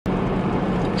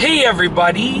Hey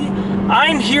everybody,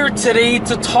 I'm here today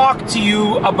to talk to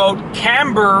you about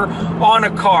camber on a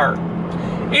car.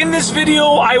 In this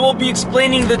video, I will be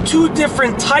explaining the two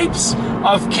different types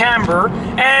of camber,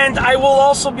 and I will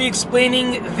also be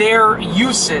explaining their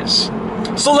uses.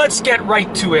 So let's get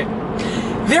right to it.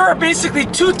 There are basically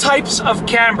two types of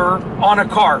camber on a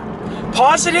car,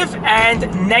 positive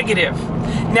and negative.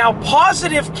 Now,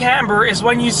 positive camber is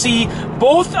when you see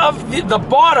both of the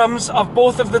bottoms of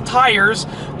both of the tires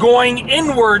going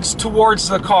inwards towards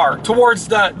the car, towards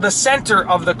the center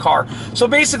of the car. So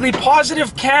basically,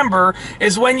 positive camber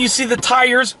is when you see the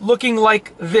tires looking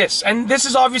like this. And this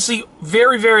is obviously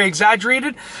very, very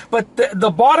exaggerated, but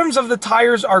the bottoms of the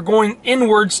tires are going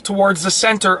inwards towards the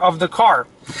center of the car.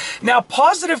 Now,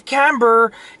 positive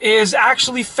camber is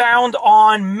actually found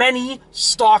on many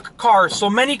stock cars.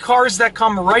 So many cars that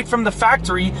come right from the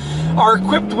factory are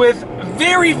equipped with a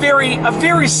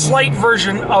very slight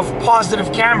version of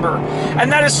positive camber.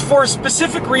 And that is for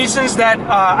specific reasons that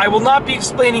I will not be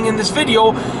explaining in this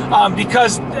video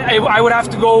because I would have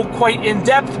to go quite in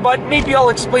depth, but maybe I'll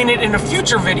explain it in a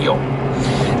future video.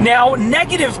 Now,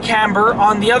 negative camber,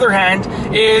 on the other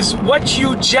hand, is what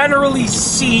you generally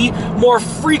see more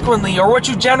frequently, or what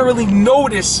you generally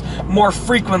notice more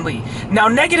frequently. Now,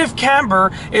 negative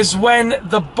camber is when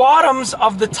the bottoms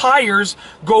of the tires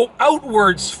go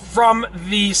outwards from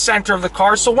the center of the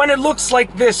car. So when it looks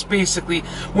like this, basically,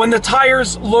 when the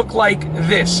tires look like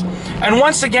this. And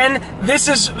once again, this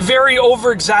is very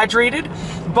over-exaggerated,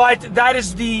 but that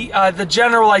is the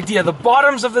general idea. The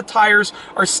bottoms of the tires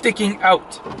are sticking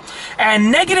out.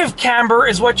 And negative camber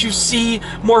is what you see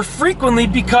more frequently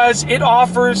because it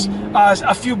offers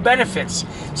a few benefits.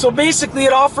 So basically,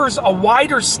 it offers a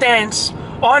wider stance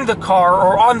on the car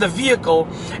or on the vehicle,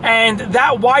 and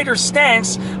that wider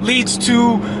stance leads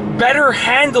to better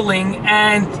handling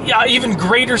and even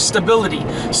greater stability.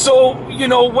 So,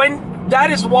 that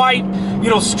is why,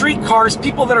 street cars,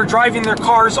 people that are driving their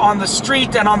cars on the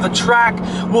street and on the track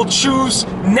will choose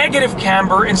negative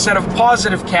camber instead of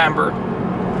positive camber.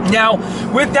 Now,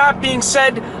 with that being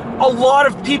said, a lot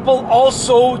of people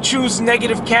also choose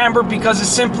negative camber because it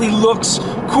simply looks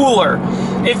cooler.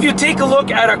 If you take a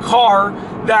look at a car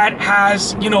that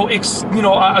has,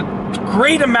 a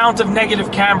great amount of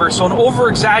negative camber, so an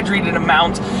over-exaggerated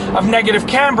amount of negative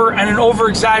camber and an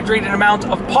over-exaggerated amount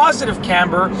of positive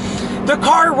camber, the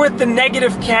car with the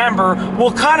negative camber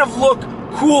will kind of look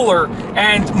cooler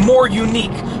and more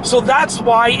unique. So that's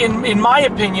why, in my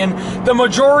opinion, the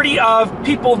majority of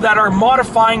people that are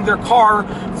modifying their car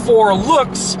for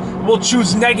looks will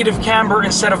choose negative camber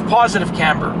instead of positive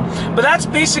camber. But that's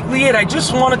basically it. I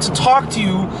just wanted to talk to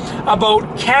you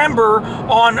about camber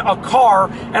on a car,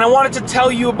 and I wanted to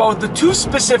tell you about the two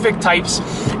specific types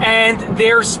and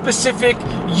their specific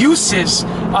uses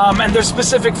and their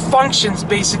specific functions,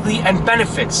 basically, and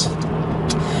benefits.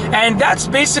 And that's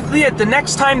basically it. The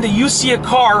next time that you see a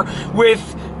car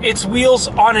with its wheels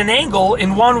on an angle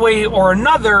in one way or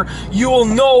another, you will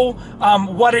know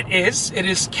what it is. It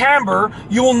is camber.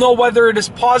 You will know whether it is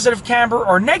positive camber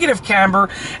or negative camber,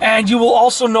 and you will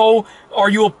also know, or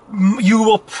you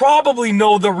will probably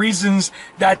know, the reasons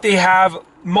that they have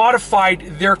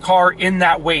modified their car in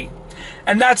that way.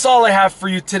 And that's all I have for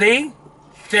you today.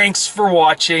 Thanks for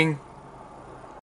watching.